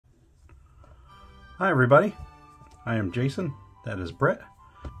Hi everybody, I am Jason, that is Brett.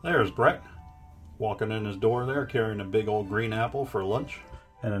 There's Brett, walking in his door there carrying a big old green apple for lunch.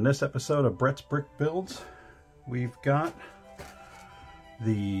 And in this episode of Brett's Brick Builds, we've got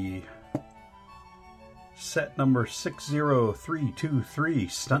the set number 60323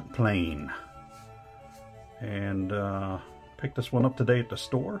 Stunt plane. And picked this one up today at the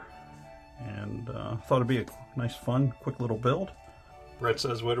store, and thought it'd be a nice, fun, quick little build. Brett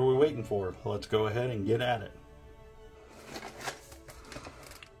says, what are we waiting for? Let's go ahead and get at it.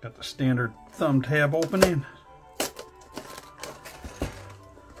 Got the standard thumb tab opening.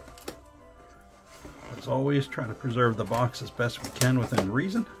 As always, try to preserve the box as best we can within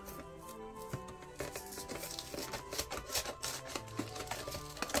reason.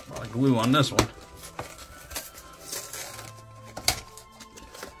 A lot of glue on this one.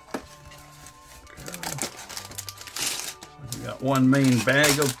 We got one main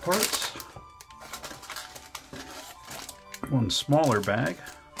bag of parts, one smaller bag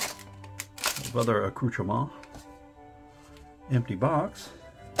of other accoutrements, empty box,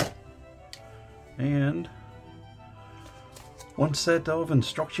 and one set of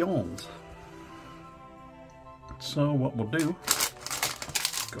instructions. So what we'll do,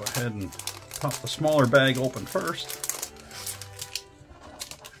 go ahead and pop the smaller bag open first.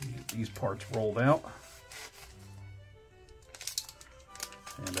 Get these parts rolled out.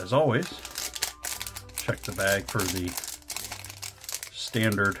 And as always, check the bag for the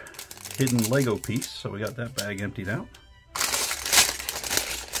standard hidden Lego piece. So we got that bag emptied out.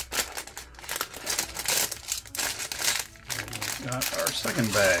 Got our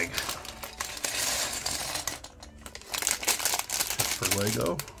second bag. Check for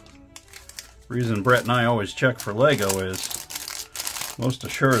Lego. Reason Brett and I always check for Lego is most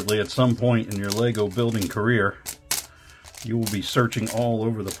assuredly at some point in your Lego building career, you will be searching all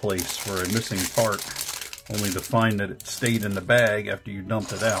over the place for a missing part, only to find that it stayed in the bag after you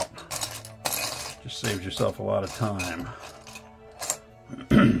dumped it out. Just saves yourself a lot of time.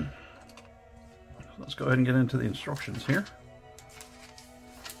 Let's go ahead and get into the instructions here.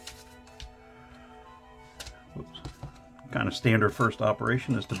 Oops. Kind of standard first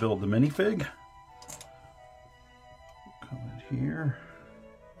operation is to build the minifig. Come in here.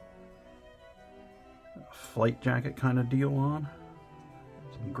 Flight jacket kind of deal on.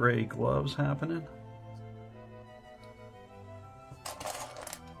 Some gray gloves happening.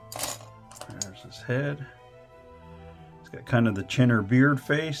 There's his head. He's got kind of the chinner beard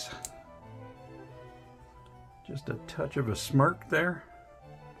face. Just a touch of a smirk there,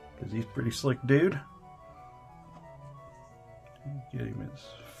 because he's a pretty slick dude. Get him his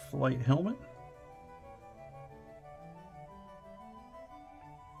flight helmet.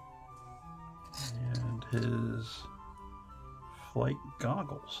 And his flight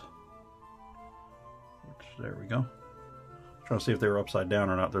goggles. Which, there we go. Trying to see if they were upside down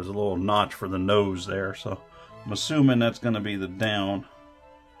or not. There's a little notch for the nose there, so I'm assuming that's going to be the down.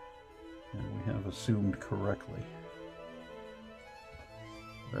 And we have assumed correctly.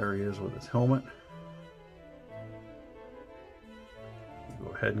 There he is with his helmet.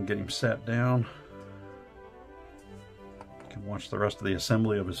 Go ahead and get him sat down. You can watch the rest of the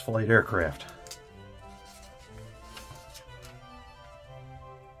assembly of his flight aircraft.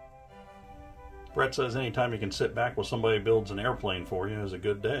 Brett says anytime you can sit back while somebody builds an airplane for you is a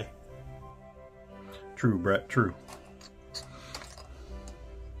good day. True, Brett, true.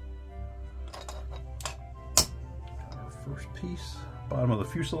 Our first piece, bottom of the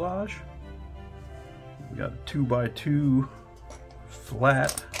fuselage. We got a 2x2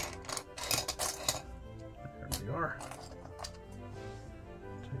 flat. There we are.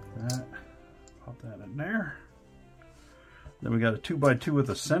 Take that, pop that in there. Then we got a 2x2 with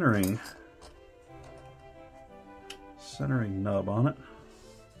a centering nub on it.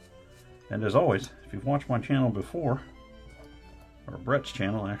 And as always, if you've watched my channel before, or Brett's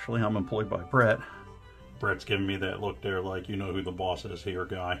channel actually, I'm employed by Brett. Brett's giving me that look there like you know who the boss is here,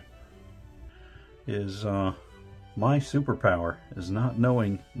 guy. Is my superpower is not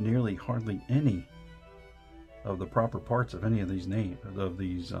knowing nearly hardly any of the proper parts of any of these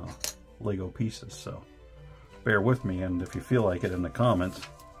Lego pieces. So bear with me, and if you feel like it in the comments,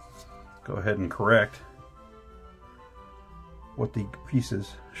 go ahead and correct what the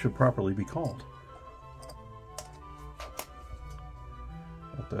pieces should properly be called.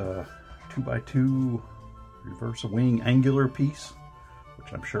 Got the 2x2 reverse wing angular piece,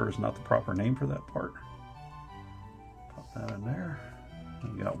 which I'm sure is not the proper name for that part. Pop that in there.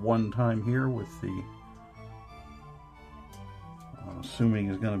 You got one time here with the, assuming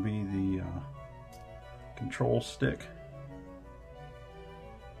is going to be the control stick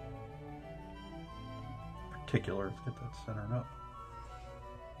particular. Let's get that centered up.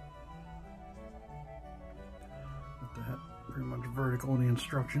 Get that pretty much vertical in the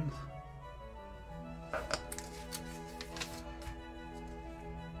instructions.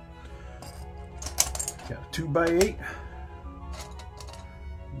 Got a 2x8,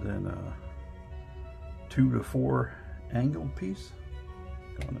 then a 2 to 4 angled piece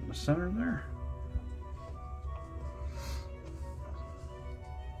going in the center there.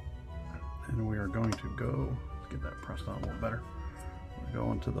 And we are going to go, let's get that pressed on a little better. We're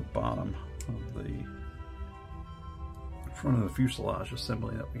going to the bottom of the front of the fuselage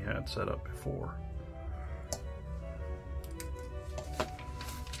assembly that we had set up before.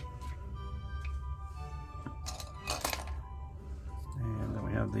 And then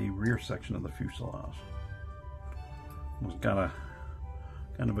we have the rear section of the fuselage. It's got a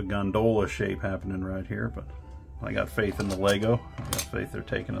kind of a gondola shape happening right here, but I got faith in the Lego. I got faith they're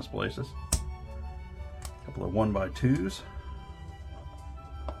taking us places. A couple of 1x2s.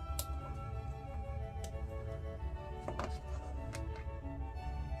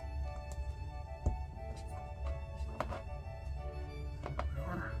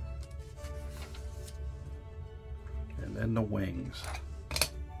 And then the wings.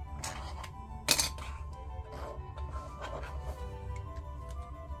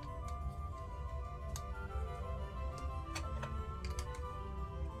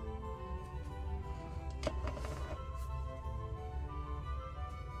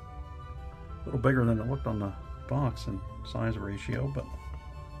 A little bigger than it looked on the box in size ratio, but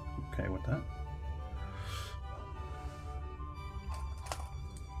okay with that.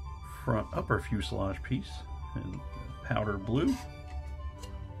 Front upper fuselage piece in powder blue.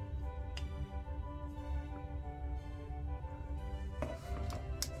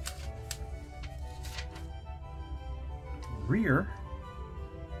 Rear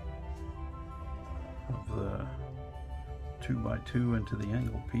of the 2x2 into the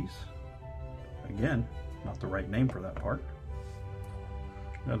angled piece. Again, not the right name for that part.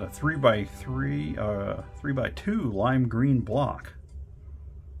 Got a 3x2 lime green block.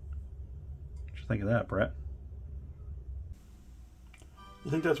 What you think of that, Brett?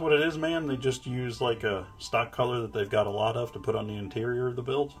 You think that's what it is, man? They just use like a stock color that they've got a lot of to put on the interior of the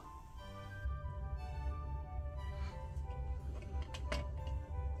build?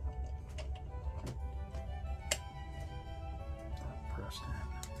 Pressed in.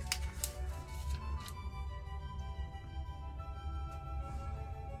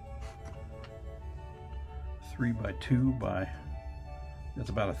 3x2 by,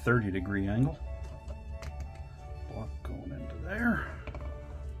 that's about a 30-degree angle. Block going into there.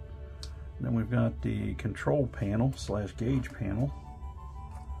 And then we've got the control panel slash gauge panel.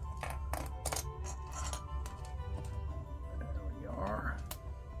 There we are.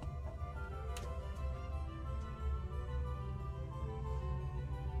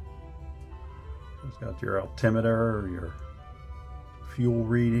 It's got your altimeter or your fuel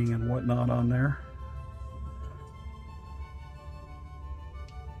reading and whatnot on there.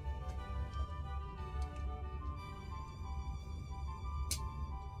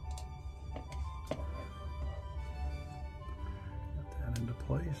 Into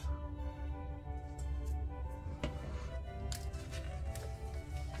place.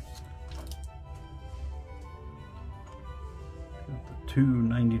 Got the two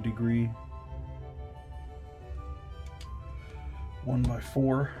 90-degree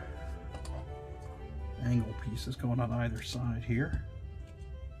 1x4 angle pieces going on either side here.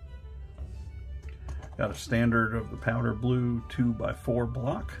 Got a standard of the powder blue 2x4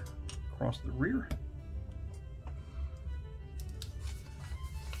 block across the rear.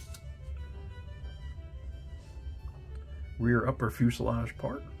 Rear upper fuselage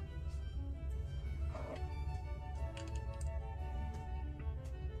part.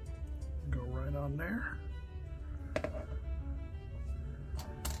 Go right on there. A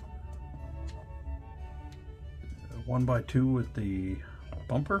 1x2 with the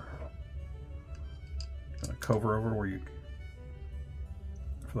bumper. Gonna cover over where you,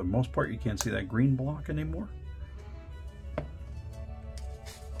 for the most part, you can't see that green block anymore.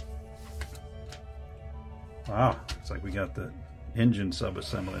 Wow, looks like we got the engine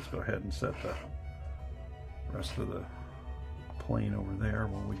sub-assembly. Let's go ahead and set the rest of the plane over there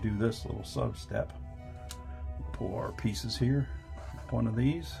while we do this little sub-step. Pull our pieces here. One of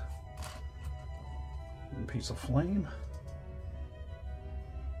these. One piece of flame.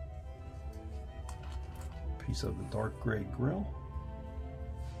 Piece of the dark gray grill.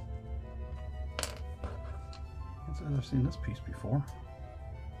 I've never seen this piece before.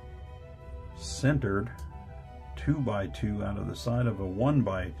 Centered 2x2 out of the side of a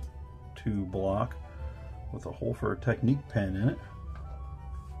 1x2 block with a hole for a Technique pen in it.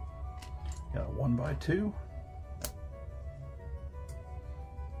 Got a 1x2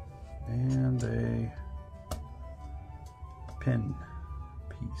 and a pen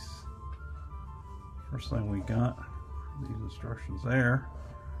piece. First thing we got, these instructions there.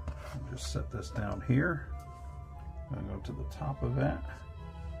 I'll just set this down here. I'm going to go to the top of that.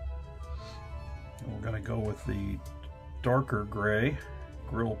 And we're going to go with the darker gray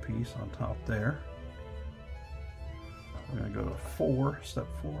grill piece on top there. We're going to go to step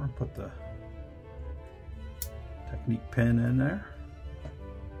 4, and put the Technique pen in there.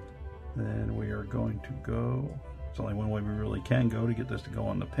 Then we are going to go, it's only one way we really can go to get this to go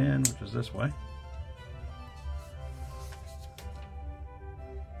on the pen, which is this way.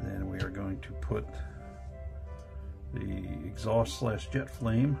 Then we are going to put the exhaust / jet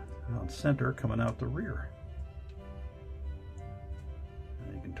flame on center coming out the rear.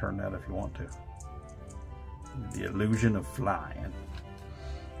 And you can turn that if you want to. The illusion of flying.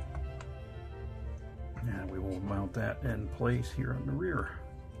 And we will mount that in place here on the rear.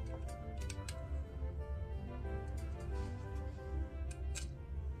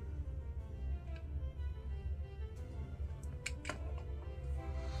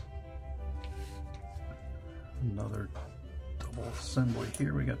 Another double assembly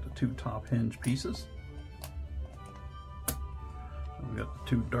here. We got the 2 top hinge pieces. So we got the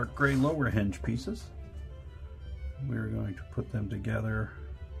 2 dark gray lower hinge pieces. We're going to put them together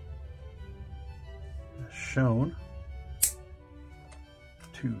as shown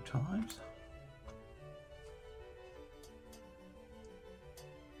 2 times.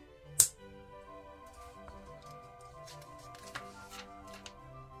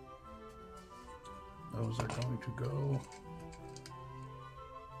 Those are going to go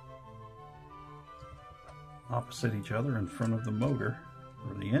opposite each other in front of the motor,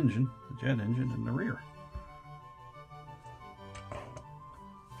 or the engine, the jet engine in the rear.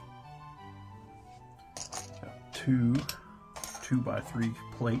 Got 2 2x3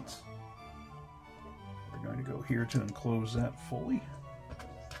 plates. We're going to go here to enclose that fully.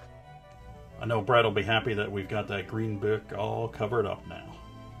 I know Brett will be happy that we've got that green book all covered up now.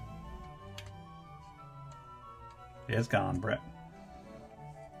 It's gone, Brett.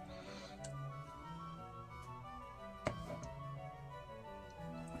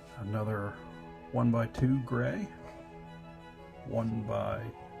 Another 1x2 gray,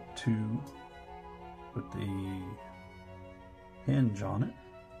 1x2 with the hinge on it.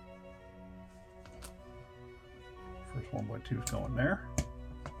 First 1x2 is going there.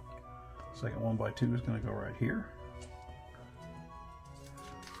 Second 1x2 is going to go right here.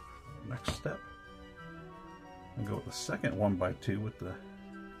 Next step. And go with the second 1x2 with the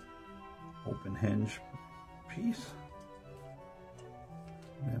open hinge piece.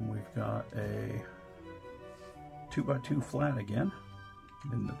 Then we've got a 2x2 flat again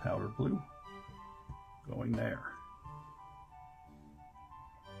in the powder blue going there.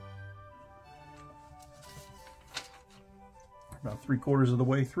 About 3/4 of the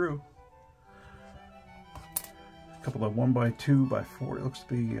way through. A couple of 1x2x4, it looks to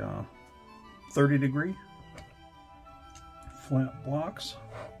be 30-degree flat blocks.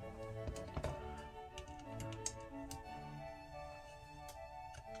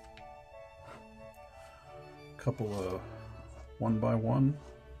 A couple of 1x1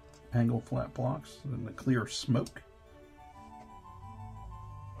 angle flat blocks and the clear smoke.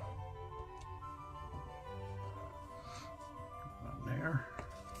 On there.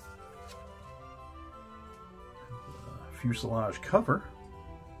 The fuselage cover.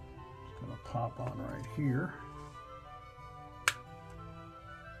 It's going to pop on right here.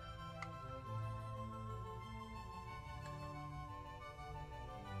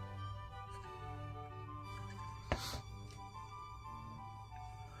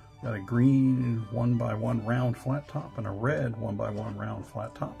 Got a green 1x1 round flat top and a red 1x1 round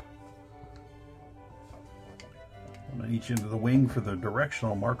flat top. One on each end of the wing for the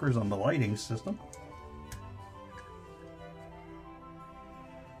directional markers on the lighting system.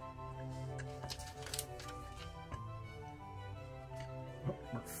 Oh,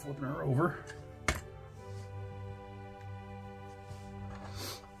 we're flipping her over.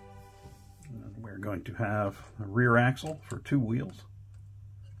 And we're going to have a rear axle for 2 wheels.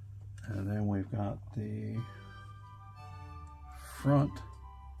 And then we've got the front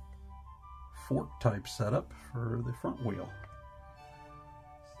fork type setup for the front wheel.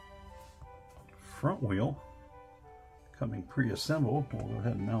 Front wheel coming pre-assembled. We'll go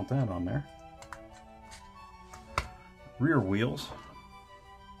ahead and mount that on there. Rear wheels.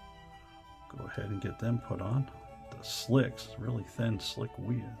 Go ahead and get them put on. The slicks, really thin slick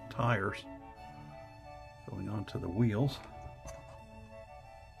wheel tires. Going on to the wheels.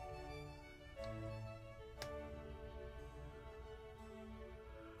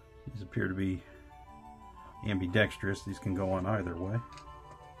 These appear to be ambidextrous. These can go on either way.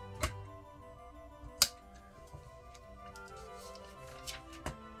 Put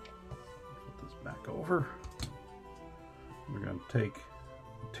this back over. We're going to take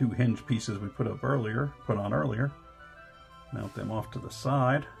the 2 hinge pieces we put on earlier, mount them off to the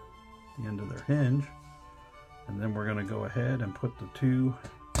side, the end of their hinge, and then we're going to go ahead and put the 2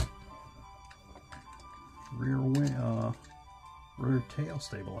 rear tail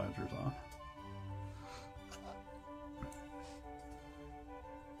stabilizers on.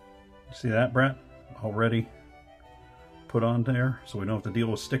 See that, Brett? Already put on there, so we don't have to deal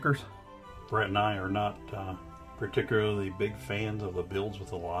with stickers. Brett and I are not particularly big fans of the builds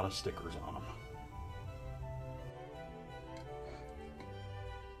with a lot of stickers on them.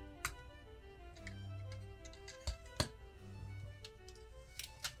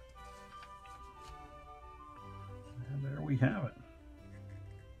 And there we have it.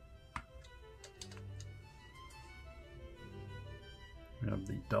 We have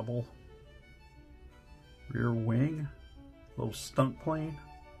the double rear wing, little stunt plane,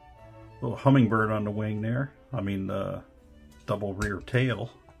 little hummingbird on the wing there. I mean the double rear tail.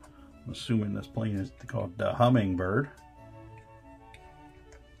 I'm assuming this plane is called the hummingbird.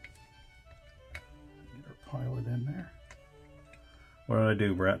 Get our pilot in there. What did I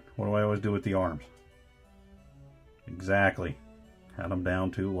do, Brett? What do I always do with the arms? Exactly. Had them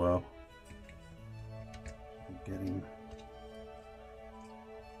down too low. Get him.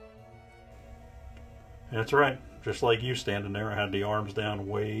 That's right. Just like you standing there, I had the arms down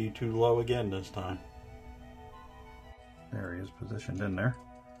way too low again this time. There he is, positioned in there.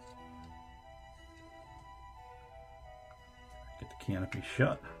 Get the canopy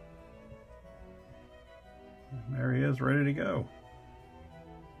shut. And there he is, ready to go.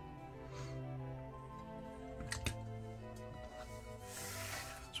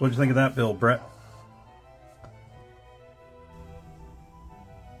 So what'd you think of that build, Brett?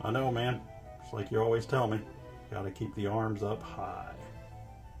 I know, man. It's like you always tell me. Gotta keep the arms up high.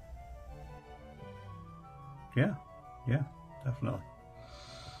 Yeah, definitely.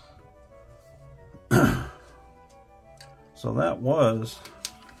 So that was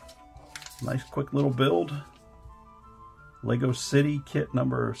a nice quick little build. Lego City kit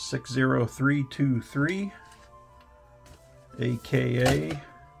number 60323, aka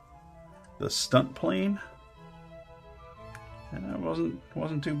the stunt plane. And that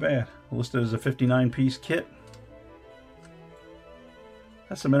wasn't too bad. Listed as a 59-piece kit.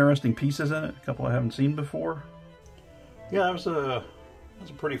 Has some interesting pieces in it, a couple I haven't seen before. Yeah, it was a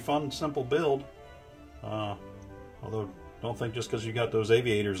pretty fun, simple build. Although, don't think just because you got those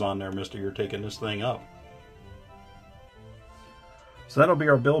aviators on there, mister, you're taking this thing up. So that'll be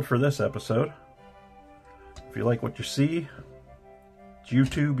our build for this episode. If you like what you see, it's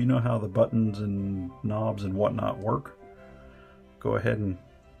YouTube, you know how the buttons and knobs and whatnot work. Go ahead and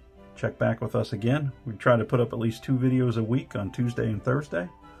check back with us again. We try to put up at least 2 videos a week on Tuesday and Thursday,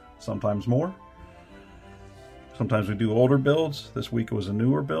 sometimes more. Sometimes we do older builds. This week it was a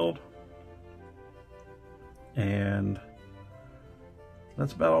newer build. And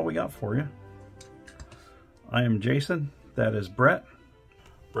that's about all we got for you. I am Jason. That is Brett.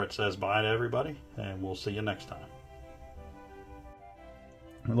 Brett says bye to everybody, and we'll see you next time.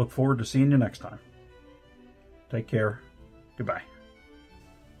 I look forward to seeing you next time. Take care. Goodbye.